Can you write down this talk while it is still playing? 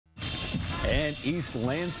And East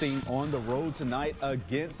Lansing on the road tonight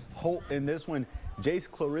against Holt in this one. Jace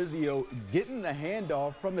Clarizio getting the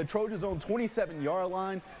handoff from the Trojans' own 27-yard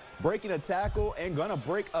line, breaking a tackle and gonna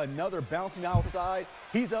break another, bouncing outside.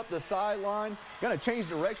 He's up the sideline, gonna change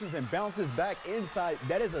directions and bounces back inside.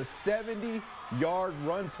 That is a 70-yard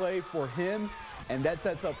run play for him, and that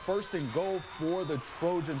sets up 1st and goal for the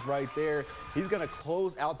Trojans right there. He's gonna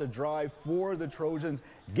close out the drive for the Trojans,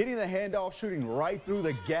 getting the handoff, shooting right through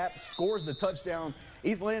the gap, scores the touchdown.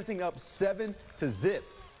 East Lansing up 7-0.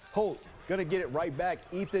 Holt gonna get it right back.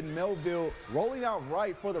 Ethan Melville rolling out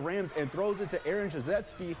right for the Rams and throws it to Aaron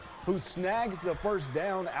Chazetsky, who snags the 1st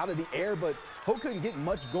down out of the air, but Holt couldn't get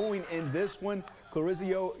much going in this one.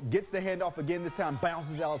 Clarizio gets the handoff again, this time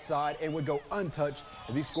bounces outside and would go untouched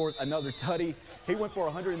as he scores another tutty. He went for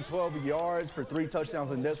 112 yards for 3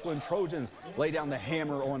 touchdowns in this one. Trojans lay down the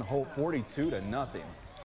hammer on Holt 42-0.